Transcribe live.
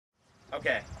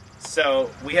Okay,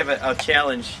 so we have a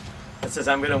challenge that says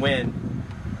I'm going to win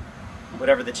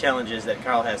whatever the challenge is that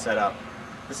Carl has set up.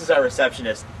 This is our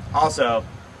receptionist, also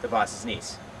the boss's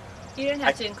niece. You didn't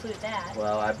have to include that.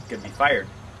 Well, I'm going to be fired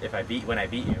if when I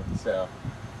beat you, so.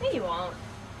 No, you won't.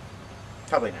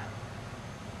 Probably not.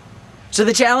 So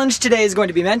the challenge today is going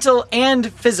to be mental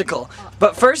and physical.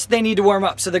 But first they need to warm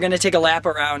up, so they're going to take a lap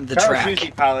around the track. Carl's shoes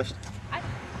need polished.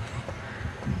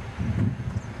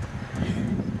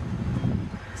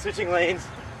 Switching lanes.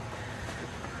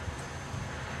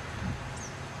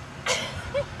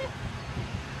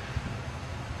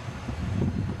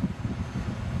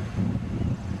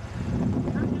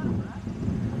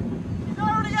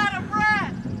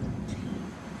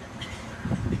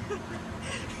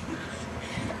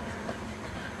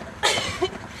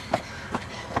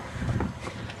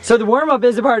 So the warm-up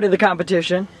is a part of the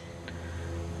competition.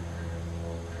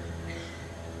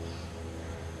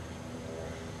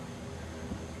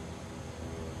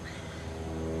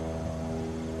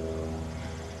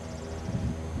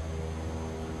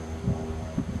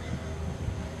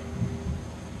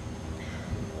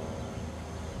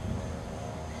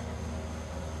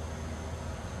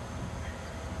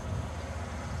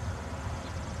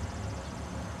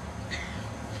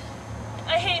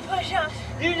 I hate push-ups.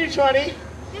 You do 20.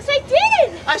 Yes, I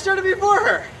did! I started before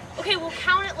her. Okay, we'll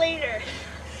count it later.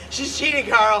 She's cheating,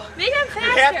 Carl. Maybe I'm faster.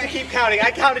 You have to keep counting.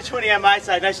 I counted 20 on my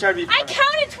side and I started before I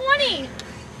counted 20!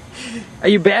 Are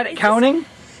you bad at counting?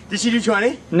 Did she do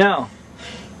 20? No.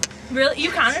 Really?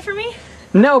 You counted for me?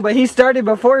 No, but he started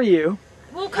before you.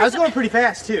 Well, I was going pretty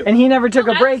fast too. And he never took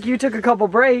No, a break. You took a couple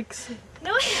breaks.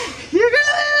 No, You're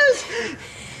gonna lose!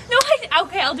 no,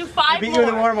 okay, I'll do 5 I beat you in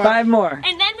the more. warm-up. 5 more.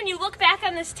 And then when you look back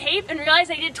on this tape and realize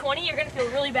I did 20, you're gonna feel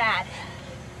really bad.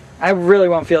 I really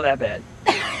won't feel that bad.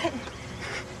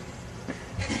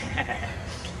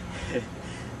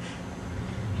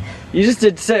 You just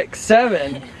did 6,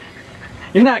 7.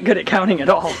 You're not good at counting at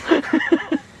all.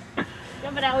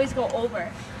 No, but I always go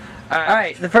over.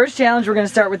 Alright, the first challenge, we're going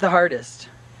to start with the hardest.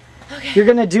 Okay. You're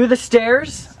going to do the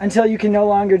stairs until you can no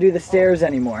longer do the stairs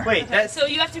anymore. Wait, that's, So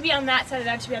you have to be on that side and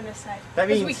I have to be on this side. That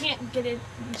 'Cause means- we can't get in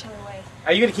each other way.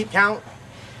 are you gonna keep count?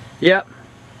 Yep.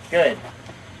 Good.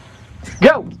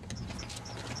 Go!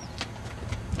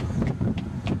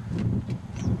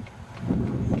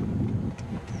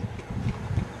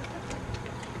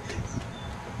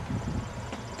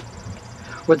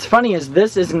 What's funny is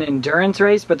this is an endurance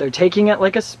race, but they're taking it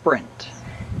like a sprint.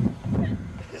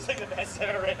 It's like the best I've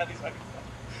ever ran on these fucking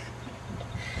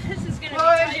stuff. This is gonna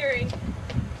One. be tiring.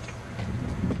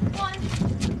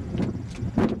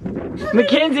 1,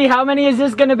 Mackenzie, how many is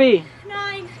this gonna be?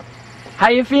 9, How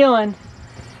you feeling?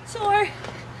 sore.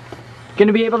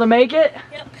 Gonna be able to make it?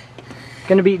 Yep.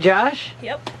 Gonna beat Josh?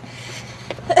 Yep.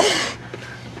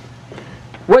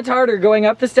 What's harder, going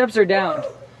up the steps or down?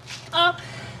 Up.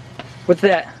 What's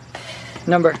that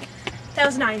number? That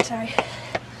was 9, sorry.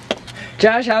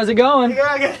 Josh, how's it going?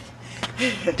 Good.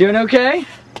 Doing okay?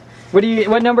 What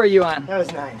number are you on? That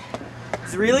was 9.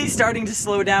 It's really starting to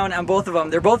slow down on both of them.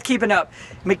 They're both keeping up.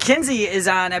 Mackenzie is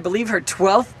on, I believe, her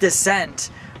 12th descent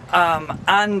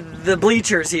on the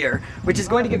bleachers here, which is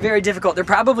going to get very difficult. They're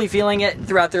probably feeling it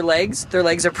throughout their legs. Their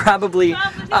legs are probably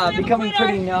becoming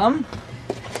pretty numb.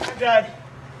 I'm done.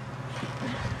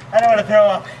 I don't want to throw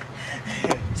up.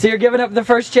 So you're giving up the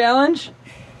first challenge?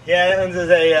 Yeah, that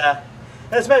one's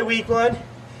that's my weak one.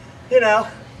 You know,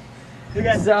 you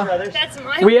guys So- are brothers. That's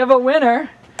mine. We have a winner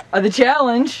of the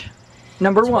challenge,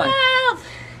 number 1. 12.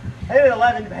 I did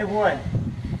 11 by 1.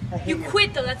 I hate You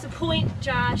quit though, that's the point,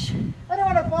 Josh. I don't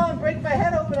want to fall and break my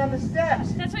head open on the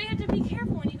steps. That's why you have to be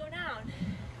careful when you go down.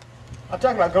 I'm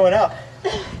talking about going up.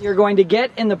 You're going to get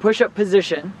in the push-up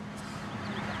position.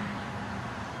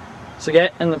 So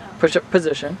get in the push-up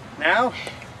position. Now?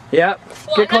 Yep.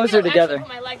 Well, Get closer I'm not gonna together.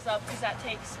 actually put my legs up because that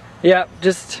takes. Yep.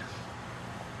 Just.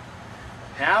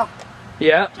 Now?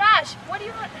 Yep. Josh, what do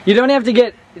you want? You don't have to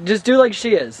get. Just do like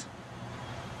she is.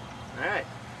 Alright.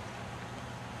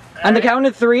 On the count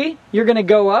of 3, you're gonna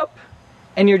go up,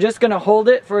 and you're just gonna hold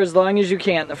it for as long as you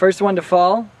can. The first one to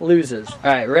fall loses. All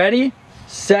right. Ready,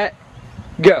 set,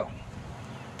 go.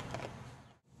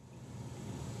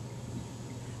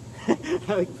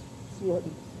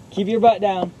 Keep your butt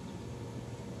down.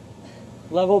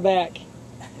 Level back.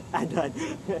 I'm done.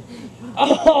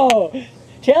 Oh!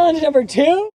 Challenge number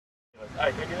 2?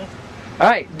 Alright, can I do this?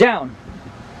 Alright, down.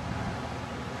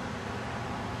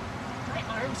 My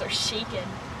arms are shaking.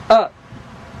 Up.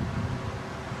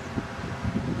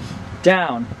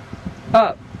 Down.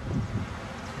 Up.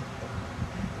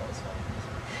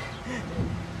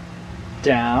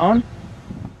 Down.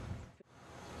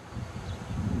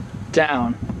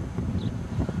 Down.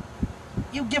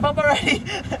 You give up already?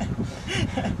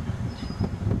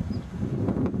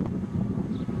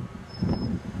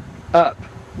 Up.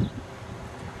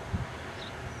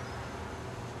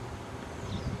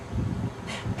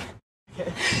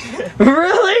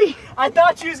 Really? I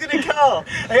thought she was gonna go.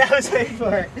 Like, I was waiting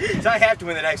for it. So I have to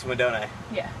win the next one, don't I?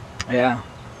 Yeah. Yeah.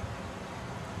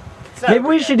 It's not Maybe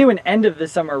we bad. should do an end of the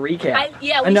summer recap.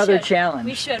 Yeah, we Another should. challenge.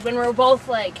 We should, when we're both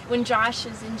like, when Josh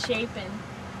is in shape and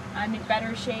I'm in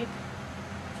better shape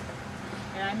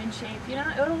and I'm in shape, you know,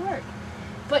 it'll work.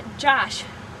 But Josh,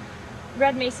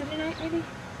 Red Mesa tonight maybe?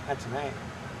 Not tonight.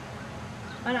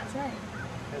 Why not tonight?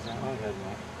 That's not my good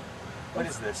night. What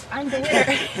is this? I'm the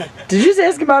winner. Did you just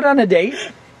ask him out on a date?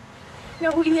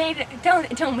 No, we made it.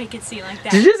 Don't make it seem like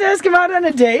that. Did you just ask him out on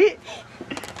a date?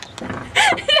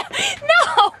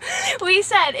 No, we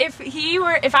said if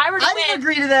I were to I win. didn't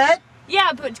agree to that.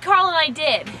 Yeah, but Carl and I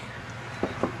did.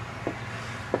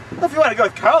 Well, if you want to go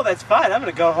with Carl, that's fine. I'm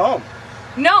gonna go home.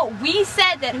 No, we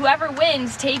said that whoever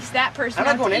wins takes that person. I'm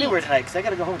not out going to anywhere eat. tonight because I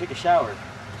gotta go home and take a shower.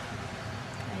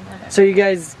 I know that. So you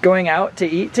guys going out to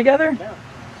eat together? Yeah.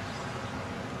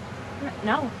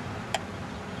 No.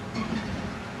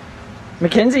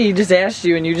 Mackenzie just asked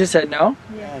you and you just said no?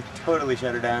 Yeah, I totally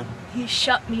shut her down. He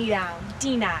shut me down.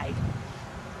 Denied.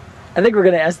 I think we're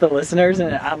going to ask the listeners in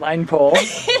an online poll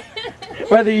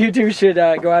whether you two should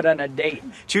go out on a date.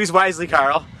 Choose wisely,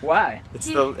 Carl. Why? It's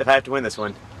the if I have to win this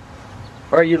one.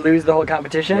 Or you lose the whole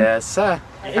competition? Yes.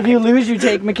 If you lose, you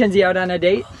take Mackenzie out on a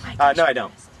date? Oh my gosh. No, I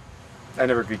don't. I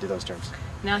never agreed to those terms.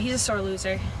 No, he's a sore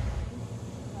loser.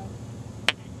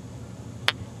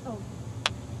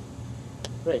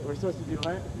 Wait, we're supposed to do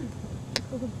what?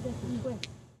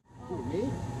 Me?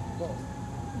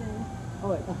 Oh,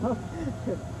 wait.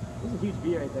 There's a huge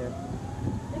bee right there.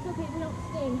 It's okay, they don't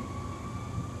sting.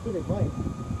 Ooh, they bite.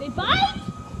 They bite?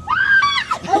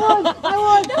 I won! I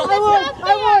won! No, I that's won! not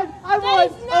I won! fair. I That won!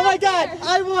 is Oh not my God! fair.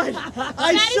 I won! I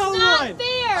That is so not won!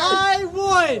 fair. I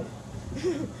won!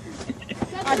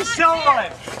 That's I not so fair. won!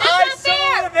 That's I not so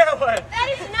fair. won that one! That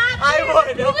is not I fair. won.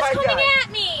 Who Oh was my coming God.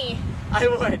 at me? I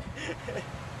won!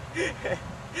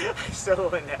 I so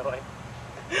won that one.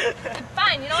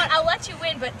 Fine, you know what? I'll let you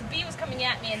win, but the bee was coming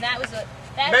at me, and that was a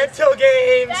Mental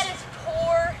games! that is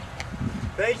poor.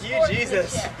 Thank you,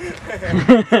 Jesus.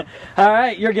 Sportsmanship.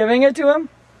 Alright, you're giving it to him?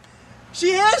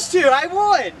 She has to! I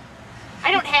won!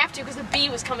 I don't have to because the bee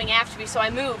was coming after me, so I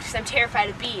moved because I'm terrified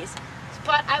of bees.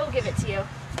 But I will give it to you.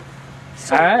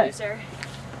 Sore All right. loser.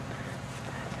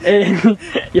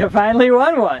 You finally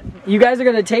won one. You guys are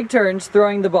going to take turns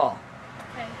throwing the ball.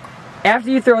 Okay. After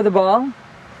you throw the ball,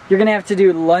 you're going to have to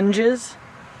do lunges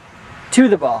to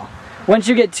the ball. Once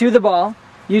you get to the ball,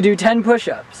 you do 10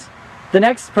 push-ups. The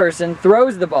next person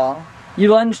throws the ball, you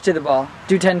lunge to the ball,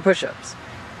 do 10 push-ups.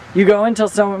 You go until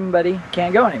somebody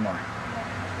can't go anymore.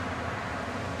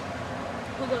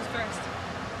 Who goes first?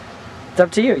 It's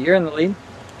up to you. You're in the lead.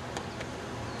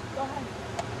 Go ahead.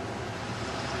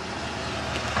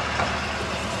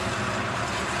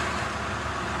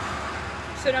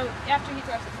 So now, after he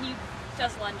throws it, he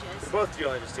does lunges. Both do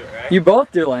lunges to it, right? You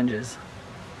both do lunges.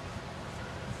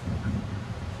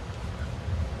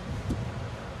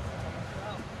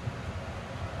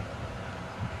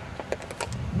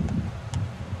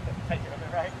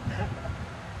 Right?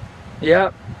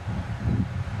 Yep.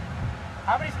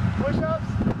 How many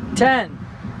push-ups? 10.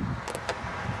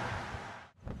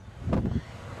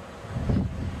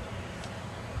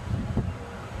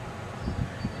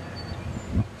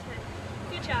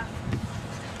 Good job.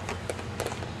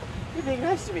 You're being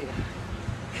nice to me.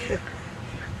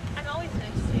 I'm always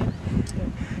nice to you.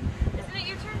 Isn't it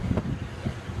your turn?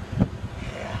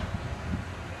 Yeah.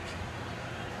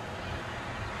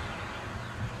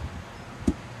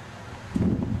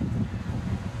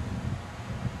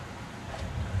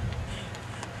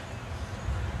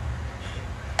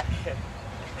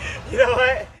 You know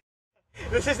what?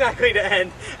 This is not going to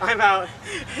end. I'm out.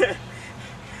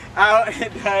 Out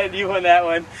and done. You won that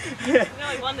one. You know,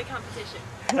 I won the competition.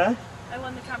 Huh? I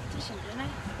won the competition, didn't I?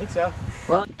 I think so.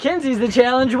 Well, Kenzie's the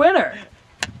challenge winner.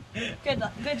 Good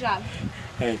job.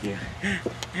 Thank you.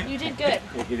 You did good.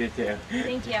 You did too.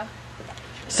 Thank you.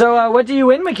 So, what do you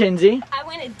win, Mackenzie? I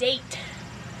win a date.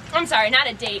 I'm sorry, not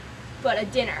a date, but a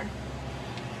dinner.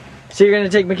 So you're going to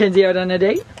take Mackenzie out on a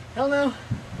date? Hell no.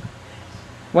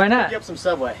 Why Pick not? you up some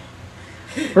Subway.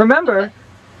 Remember,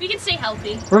 We can stay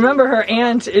healthy. her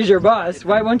aunt is your boss.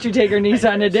 Why won't you take her niece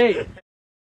on a date?